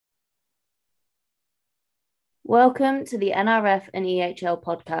Welcome to the NRF and EHL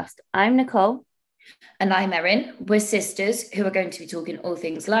podcast. I'm Nicole. And I'm Erin. We're sisters who are going to be talking all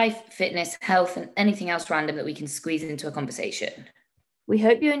things life, fitness, health, and anything else random that we can squeeze into a conversation. We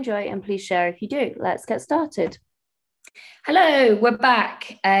hope you enjoy and please share if you do. Let's get started. Hello, we're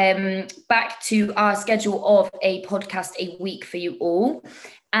back. Back to our schedule of a podcast a week for you all.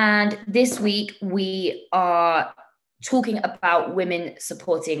 And this week we are talking about women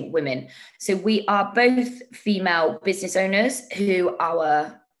supporting women. So we are both female business owners who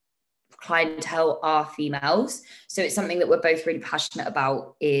our clientele are females. So it's something that we're both really passionate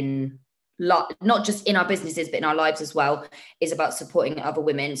about not just in our businesses, but in our lives as well, is about supporting other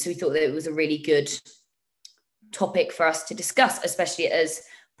women. So we thought that it was a really good topic for us to discuss, especially as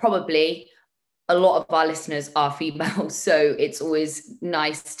probably a lot of our listeners are female. So it's always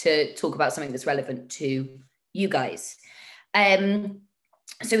nice to talk about something that's relevant to you guys.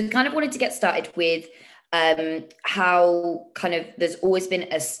 So we kind of wanted to get started with how kind of there's always been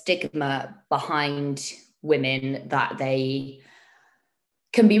a stigma behind women that they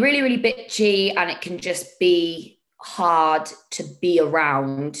can be really, really bitchy, and it can just be hard to be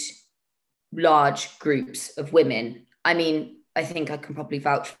around large groups of women. I mean, I think I can probably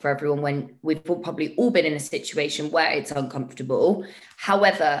vouch for everyone when we've probably all been in a situation where it's uncomfortable.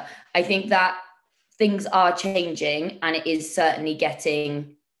 However, I think that things are changing and it is certainly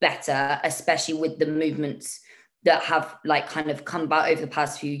getting better, especially with the movements that have like kind of come about over the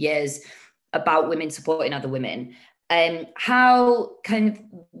past few years about women supporting other women. How kind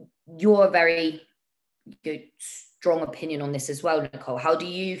of your very good, strong opinion on this as well, Nicole? How do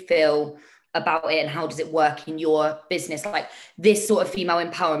you feel about it and how does it work in your business? Like this sort of female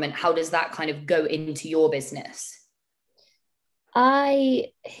empowerment, how does that kind of go into your business? I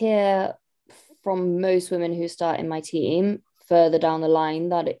hear from most women who start in my team further down the line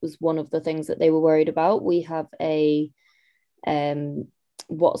that it was one of the things that they were worried about. We have a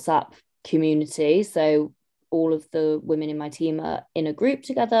WhatsApp community. So all of the women in my team are in a group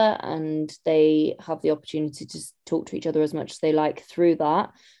together and they have the opportunity to talk to each other as much as they like through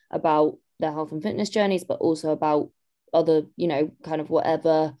that about their health and fitness journeys, but also about other, kind of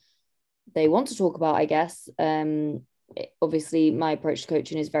whatever they want to talk about, I guess. Obviously, my approach to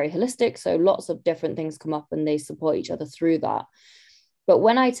coaching is very holistic. So lots of different things come up and they support each other through that. But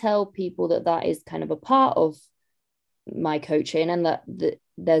when I tell people that that is kind of a part of my coaching and that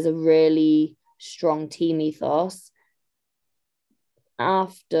there's a really strong team ethos,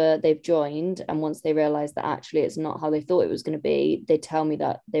 after they've joined and once they realize that actually it's not how they thought it was going to be, they tell me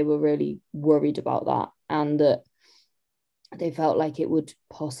that they were really worried about that and that they felt like it would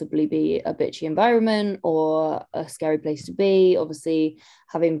possibly be a bitchy environment or a scary place to be. Obviously,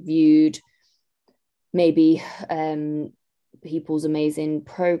 having viewed maybe people's amazing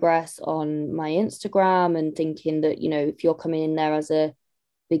progress on my Instagram and thinking that, if you're coming in there as a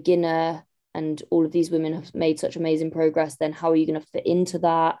beginner and all of these women have made such amazing progress, then how are you going to fit into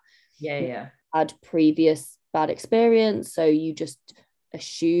that? Yeah. Had previous bad experience, so you just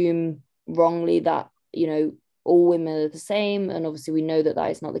assume wrongly that all women are the same, and obviously we know that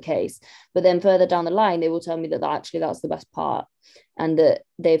that is not the case. But then further down the line they will tell me that actually that's the best part and that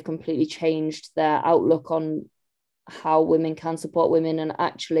they've completely changed their outlook on how women can support women. And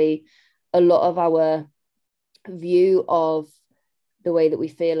actually a lot of our view of the way that we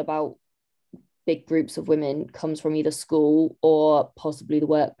feel about big groups of women comes from either school or possibly the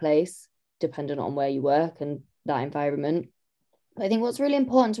workplace, depending on where you work and that environment. But I think what's really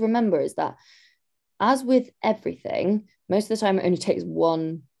important to remember is that, as with everything, most of the time it only takes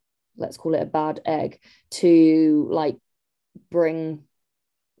one, let's call it a bad egg, to like bring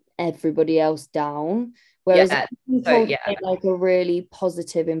everybody else down. Whereas if you told like a really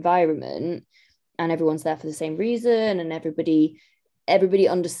positive environment and everyone's there for the same reason and everybody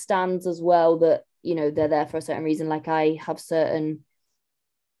understands as well that they're there for a certain reason. Like I have certain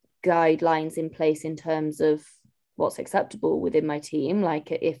guidelines in place in terms of what's acceptable within my team.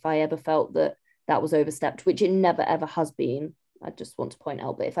 Like if I ever felt that was overstepped, which it never ever has been, I just want to point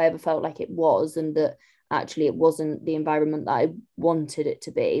out, but if I ever felt like it was and that actually it wasn't the environment that I wanted it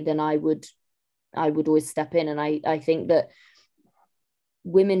to be, then I would always step in. And I think that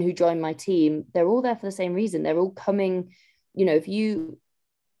women who join my team, they're all there for the same reason. They're all coming, if you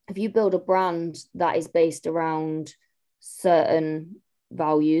build a brand that is based around certain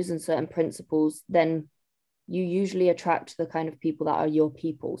values and certain principles, then you usually attract the kind of people that are your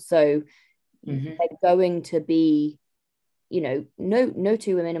people. So they're going to be, no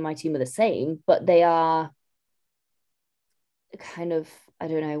two women in my team are the same, but they are kind of, I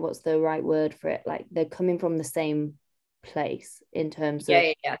don't know what's the right word for it, like they're coming from the same place in terms of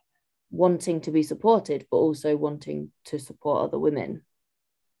wanting to be supported, but also wanting to support other women.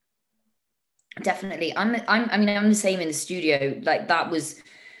 Definitely. I'm the same in the studio. Like, that was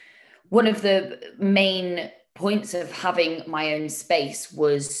one of the main points of having my own space,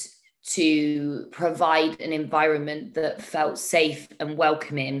 was to provide an environment that felt safe and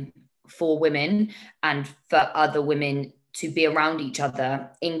welcoming for women, and for other women to be around each other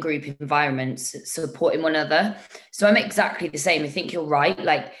in group environments, supporting one another. So I'm exactly the same. I think you're right.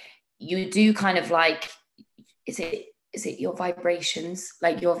 Like, you do kind of like, is it your vibrations?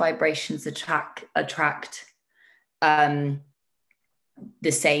 Like, your vibrations attract the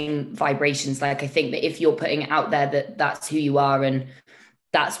same vibrations. Like, I think that if you're putting it out there that that's who you are and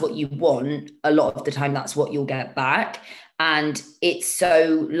that's what you want, a lot of the time that's what you'll get back. And it's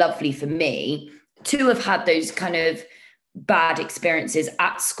so lovely for me to have had those kind of bad experiences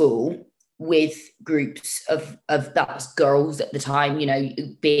at school with groups of that was girls at the time, you know,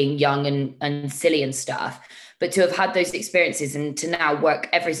 being young and silly and stuff, but to have had those experiences and to now work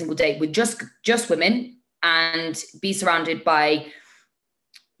every single day with just women and be surrounded by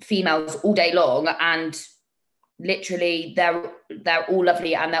females all day long, and literally they're all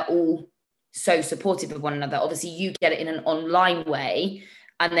lovely and they're all so supportive of one another. Obviously you get it in an online way,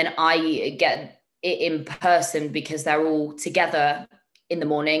 and then I get it in person because they're all together in the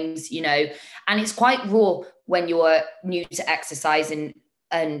mornings, you know. And it's quite raw when you're new to exercise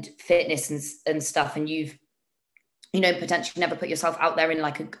and fitness and stuff, and you've, you know, potentially never put yourself out there in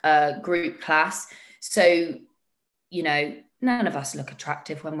like a group class. So, you know, none of us look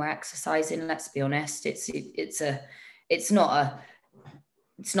attractive when we're exercising, let's be honest. It's not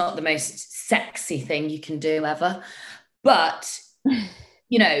the most sexy thing you can do ever. But,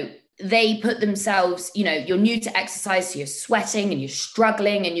 you know, they put themselves, you know, you're new to exercise, so you're sweating and you're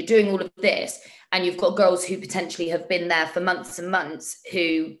struggling and you're doing all of this. And you've got girls who potentially have been there for months and months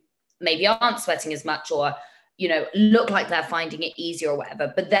who maybe aren't sweating as much, or, you know, look like they're finding it easier or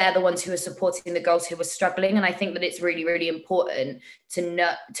whatever, but they're the ones who are supporting the girls who are struggling. And I think that it's really, really important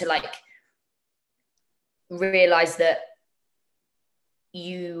to like realize that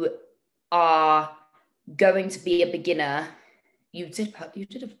you are going to be a beginner. You did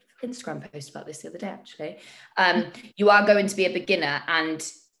an Instagram post about this the other day, actually. You are going to be a beginner, and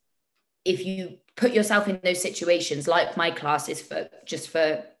if you put yourself in those situations, like my classes,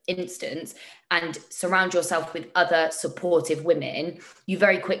 for instance, and surround yourself with other supportive women, you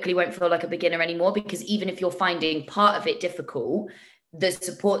very quickly won't feel like a beginner anymore, because even if you're finding part of it difficult, the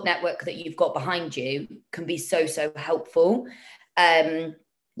support network that you've got behind you can be so helpful.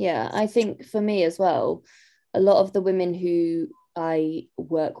 Yeah, I think for me as well, a lot of the women who I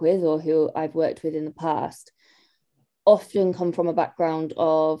work with or who I've worked with in the past often come from a background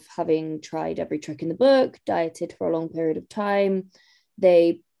of having tried every trick in the book, dieted for a long period of time.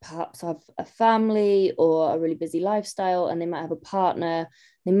 They perhaps have a family or a really busy lifestyle, and they might have a partner.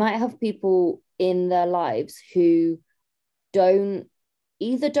 They might have people in their lives who don't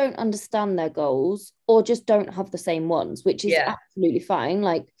understand their goals or just don't have the same ones, which is absolutely fine.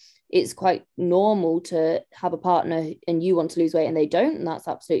 Like, it's quite normal to have a partner and you want to lose weight and they don't, and that's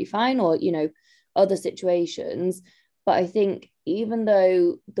absolutely fine. Or, you know, other situations. But I think even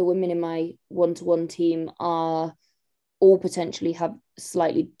though the women in my one-to-one team are all potentially have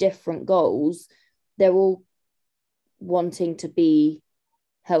slightly different goals, they're all wanting to be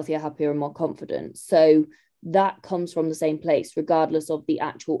healthier, happier, and more confident. So that comes from the same place, regardless of the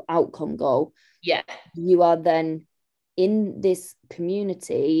actual outcome goal. Yeah. You are then in this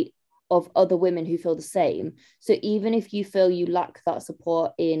community of other women who feel the same. So even if you feel you lack that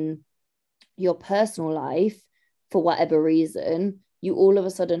support in your personal life, for whatever reason, you all of a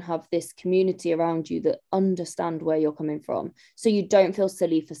sudden have this community around you that understand where you're coming from. So you don't feel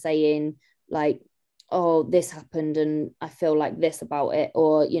silly for saying, like, oh, this happened and I feel like this about it,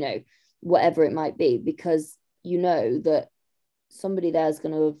 or, you know, whatever it might be, because you know that somebody there is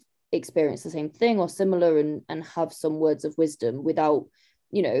going to have experienced the same thing or similar, and have some words of wisdom without,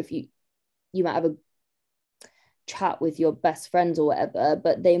 you know, if you might have a chat with your best friends or whatever,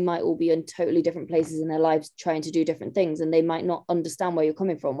 but they might all be in totally different places in their lives trying to do different things, and they might not understand where you're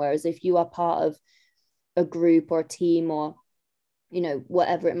coming from. Whereas if you are part of a group or a team or, you know,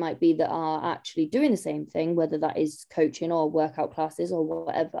 whatever it might be, that are actually doing the same thing, whether that is coaching or workout classes or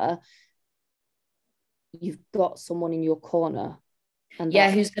whatever, you've got someone in your corner. And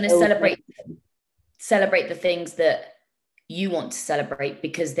who's going to celebrate the things that you want to celebrate,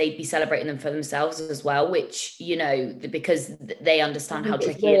 because they'd be celebrating them for themselves as well, which, you know, because they understand how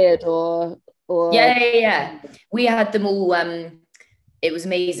tricky it is. Or yeah. We had them all. It was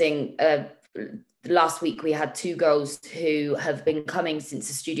amazing. last week we had 2 girls who have been coming since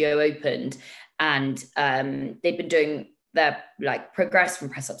the studio opened, and they've been doing their like progress from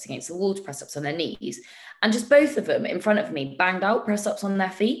press ups against the wall to press ups on their knees, and just both of them in front of me banged out press ups on their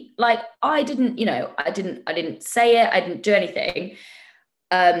feet. Like I didn't say it, I didn't do anything,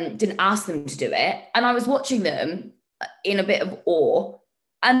 didn't ask them to do it, and I was watching them in a bit of awe,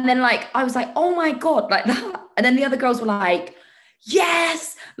 and then like I was like, oh my god, like that, and then the other girls were like,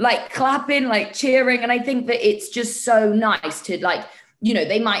 yes, like clapping, like cheering. And I think that it's just so nice to like,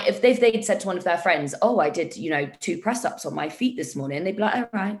 they might, if they'd said to one of their friends, oh, I did, 2 press ups on my feet this morning, they'd be like, all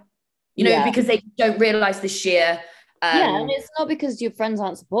right, because they don't realize the sheer. And it's not because your friends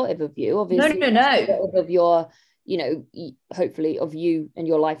aren't supportive of you, obviously. No. Supportive of your, hopefully of you and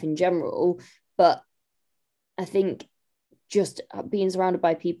your life in general. But I think just being surrounded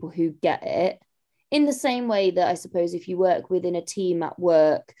by people who get it, in the same way that I suppose if you work within a team at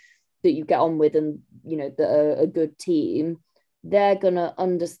work that you get on with and, that are a good team, they're going to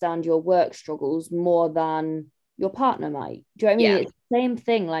understand your work struggles more than your partner might. Do you know what I mean? Yeah. It's the same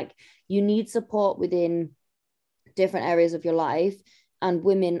thing. Like you need support within different areas of your life, and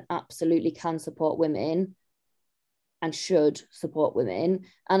women absolutely can support women and should support women.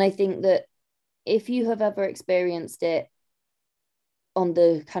 And I think that if you have ever experienced it on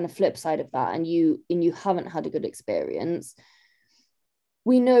the kind of flip side of that, and you haven't had a good experience,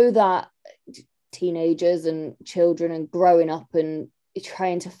 we know that teenagers and children and growing up and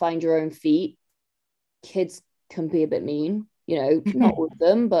trying to find your own feet, kids can be a bit mean, not all of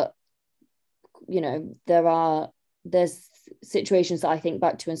them, but there's situations that I think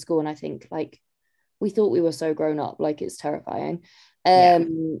back to in school and I think like we thought we were so grown up, like it's terrifying.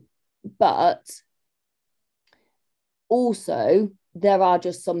 But also there are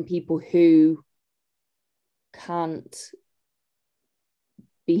just some people who can't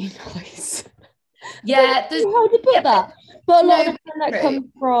be nice. Yeah, there's how to put that. But a lot of the time that comes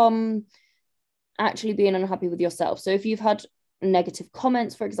from actually being unhappy with yourself. So if you've had negative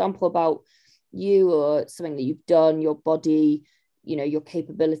comments, for example, about you or something that you've done, your body, your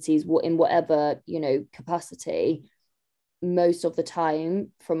capabilities, in whatever, capacity, most of the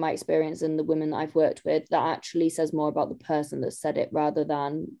time, from my experience and the women that I've worked with, that actually says more about the person that said it rather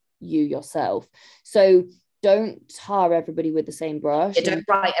than you yourself. So don't tar everybody with the same brush. Don't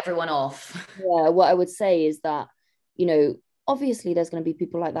write everyone off. Yeah, what I would say is that, obviously there's going to be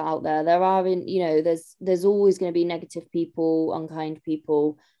people like that out there. There are there's always going to be negative people, unkind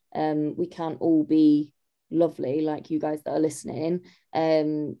people. We can't all be lovely like you guys that are listening.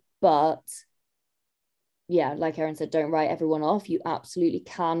 But yeah, like Erin said, don't write everyone off. You absolutely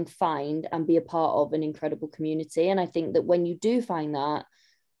can find and be a part of an incredible community. And I think that when you do find that,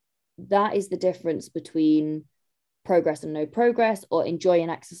 that is the difference between progress and no progress, or enjoying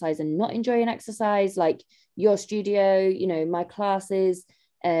exercise and not enjoying exercise. Like your studio, my classes,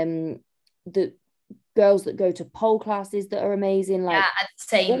 the girls that go to pole classes that are amazing, like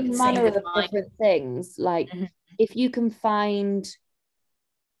all manner of different things. Like if you can find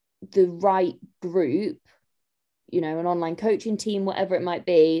the right group, an online coaching team, whatever it might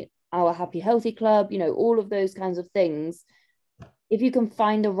be, our Happy Healthy Club, all of those kinds of things, if you can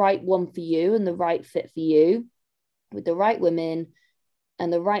find the right one for you and the right fit for you with the right women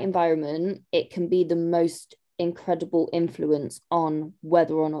and the right environment, it can be the most incredible influence on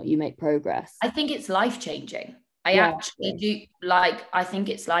whether or not you make progress. I think it's life-changing. Actually do. Like, I think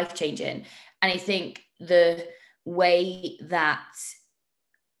it's life-changing. And I think the way that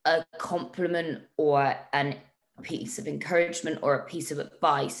a compliment or a piece of encouragement or a piece of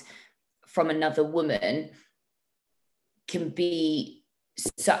advice from another woman can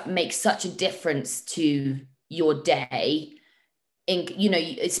make such a difference to your day,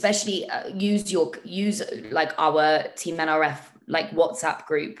 especially use like our Team NRF like WhatsApp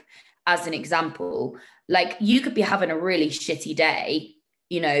group as an example. Like you could be having a really shitty day,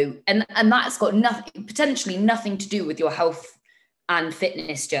 and that's got potentially nothing to do with your health and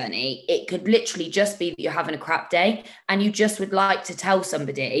fitness journey. It could literally just be that you're having a crap day and you just would like to tell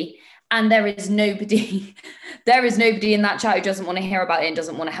somebody, and there is nobody in that chat who doesn't want to hear about it and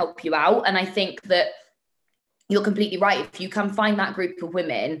doesn't want to help you out. And I think that you're completely right. If you can find that group of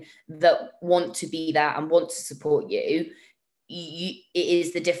women that want to be there and want to support you, it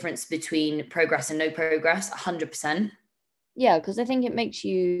is the difference between progress and no progress, 100%. Yeah, because I think it makes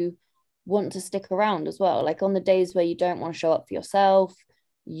you want to stick around as well. Like on the days where you don't want to show up for yourself,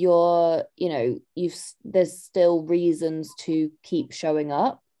 there's still reasons to keep showing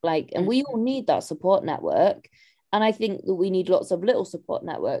up. Like, and we all need that support network. And I think that we need lots of little support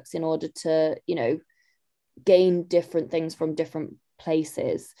networks in order to, gain different things from different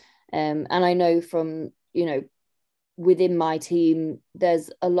places. And I know from, within my team, there's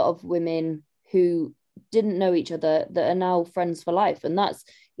a lot of women who didn't know each other that are now friends for life. And that's,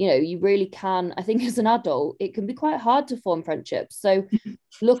 you really can, I think as an adult, it can be quite hard to form friendships. So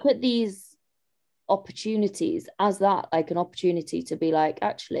look at these opportunities as that, like an opportunity to be like,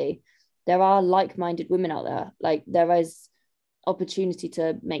 actually, there are like-minded women out there. Like there is opportunity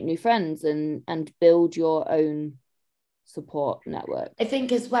to make new friends and build your own support network. I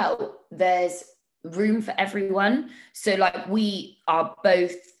think as well, there's room for everyone. So like we are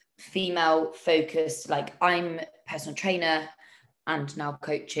both female focused. Like I'm a personal trainer and now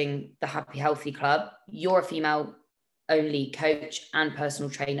coaching the Happy Healthy Club. You're a female only coach and personal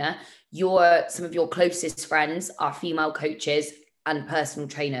trainer. Some of your closest friends are female coaches and personal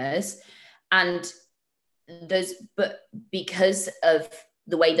trainers. And but because of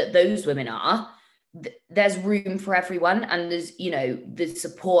the way that those women are, there's room for everyone, and there's the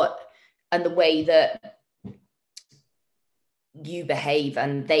support and the way that you behave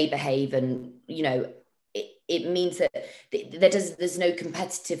and they behave, and it means that there's no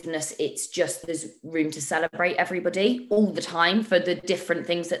competitiveness. It's just there's room to celebrate everybody all the time for the different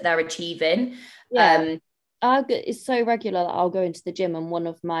things that they're achieving. It's so regular that I'll go into the gym and one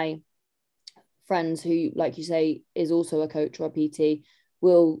of my friends who, like you say, is also a coach or a PT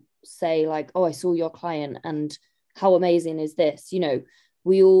will say like, oh, I saw your client and how amazing is this?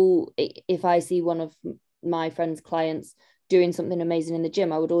 We all, if I see one of my friends' clients doing something amazing in the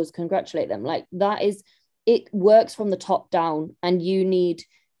gym, I would always congratulate them. Like that is, it works from the top down. And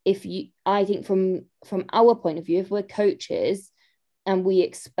I think from our point of view, if we're coaches and we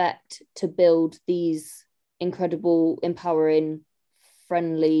expect to build these incredible, empowering,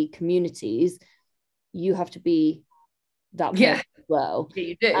 friendly communities, you have to be that person as well. Yeah,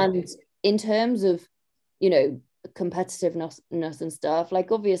 you do. And in terms of, competitiveness and stuff,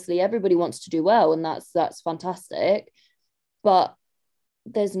 like obviously everybody wants to do well, and that's fantastic, but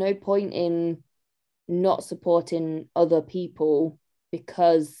there's no point in not supporting other people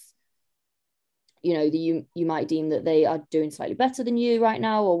because you might deem that they are doing slightly better than you right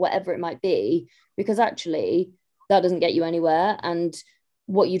now or whatever it might be, because actually that doesn't get you anywhere. And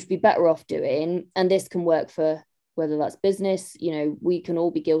what you'd be better off doing, and this can work for whether that's business, we can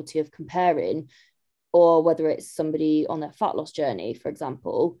all be guilty of comparing, or whether it's somebody on their fat loss journey, for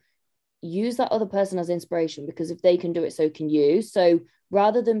example, use that other person as inspiration, because if they can do it, so can you. So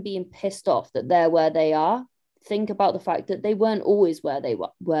rather than being pissed off that they're where they are, think about the fact that they weren't always where they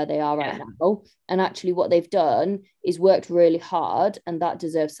are right now. And actually what they've done is worked really hard, and that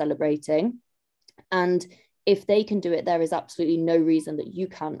deserves celebrating. And if they can do it, there is absolutely no reason that you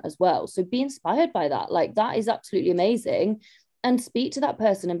can as well. So be inspired by that. Like that is absolutely amazing. And speak to that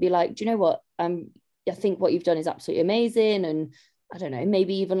person and be like, do you know what? I think what you've done is absolutely amazing. And I don't know,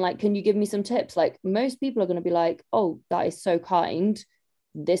 maybe even like, can you give me some tips? Like most people are going to be like, oh, that is so kind.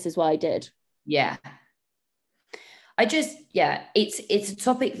 This is what I did. Yeah. It's a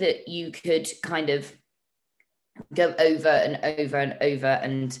topic that you could kind of go over and over and over.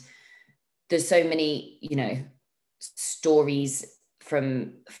 And there's so many, stories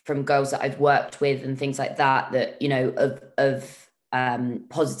from girls that I've worked with and things like that, of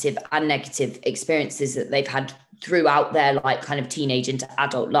positive and negative experiences that they've had throughout their like kind of teenage into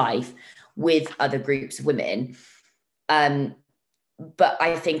adult life with other groups of women. But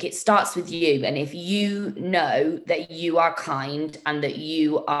I think it starts with you. And if you know that you are kind and that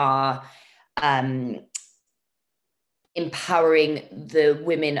you are empowering the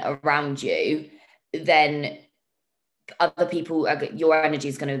women around you, then other people, your energy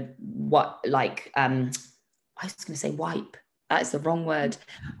is going to I was going to say wipe. That is the wrong word.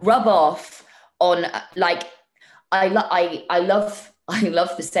 Rub off on like, I love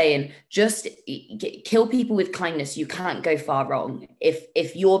the saying, just kill people with kindness. You can't go far wrong.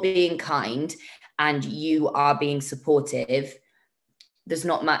 If you're being kind and you are being supportive, there's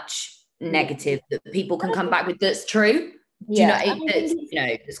not much negative that people can come back with that's true. Yeah.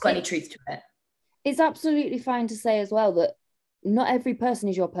 There's got any truth to it. It's absolutely fine to say as well that not every person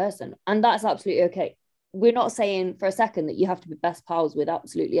is your person, and that's absolutely okay. We're not saying for a second that you have to be best pals with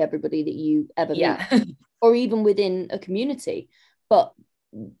absolutely everybody that you ever meet, or even within a community. But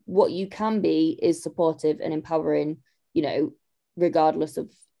what you can be is supportive and empowering, regardless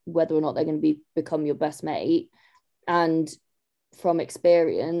of whether or not they're going to become your best mate. And from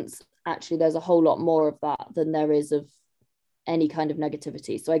experience, actually, there's a whole lot more of that than there is of any kind of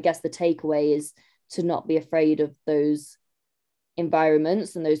negativity. So I guess the takeaway is to not be afraid of those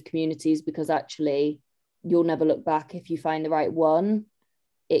environments and those communities, because actually you'll never look back. If you find the right one,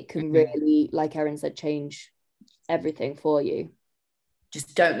 it can really, like Erin said, change everything for you.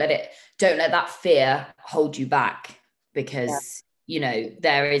 just don't let that fear hold you back, because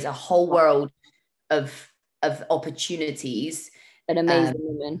there is a whole world of opportunities and amazing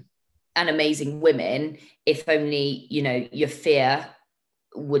women and amazing women, if only your fear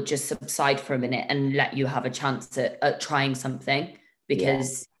would just subside for a minute and let you have a chance at trying something,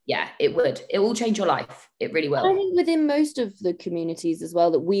 because it will change your life. It really will. I think within most of the communities as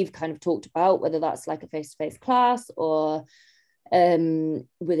well that we've kind of talked about, whether that's like a face-to-face class or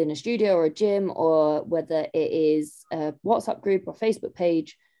within a studio or a gym, or whether it is a WhatsApp group or Facebook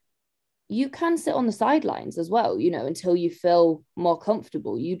page, you can sit on the sidelines as well, until you feel more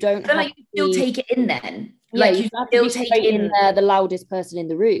comfortable. You don't have like you still take it in then. Yeah, like you still take in there the loudest person in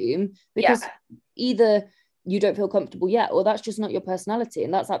the room, because either you don't feel comfortable yet, or that's just not your personality,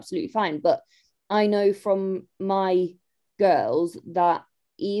 and that's absolutely fine. But I know from my girls that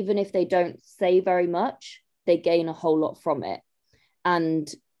even if they don't say very much, they gain a whole lot from it.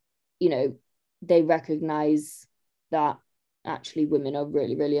 And, they recognize that actually women are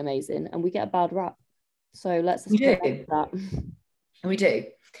really, really amazing, and we get a bad rap. So let's do that. We do.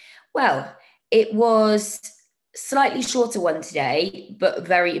 Well, it was slightly shorter one today, but a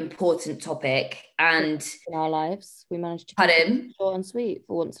very important topic. And in our lives, we managed to keep it short and sweet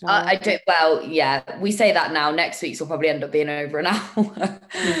for once in our lives. I don't. Well, yeah, we say that now. Next week's will probably end up being over an hour.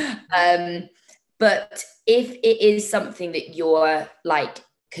 But if it is something that you're like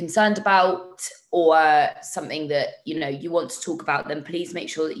concerned about, or something that you want to talk about, then please make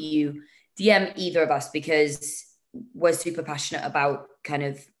sure that you DM either of us, because we're super passionate about kind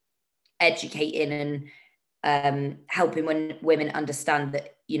of educating and helping women understand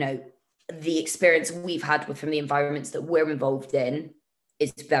that the experience we've had from the environments that we're involved in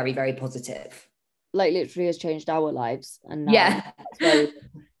is very, very positive. Like literally has changed our lives, and now that's where we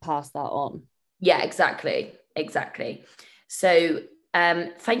pass that on. Yeah, exactly. So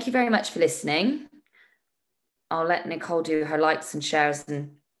thank you very much for listening. I'll let Nicole do her likes and shares.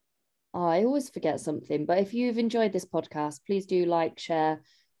 And I always forget something, but if you've enjoyed this podcast, please do like, share,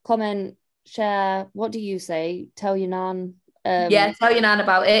 comment, share. What do you say? Tell your nan. Tell your nan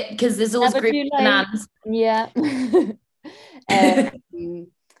about it, because there's always groups of nans. Yeah.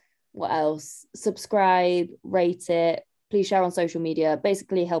 What else? Subscribe, rate it. Please share on social media.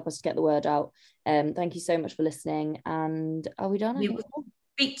 Basically, help us get the word out. Thank you so much for listening. And are we done? We will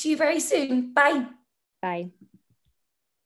speak to you very soon. Bye. Bye.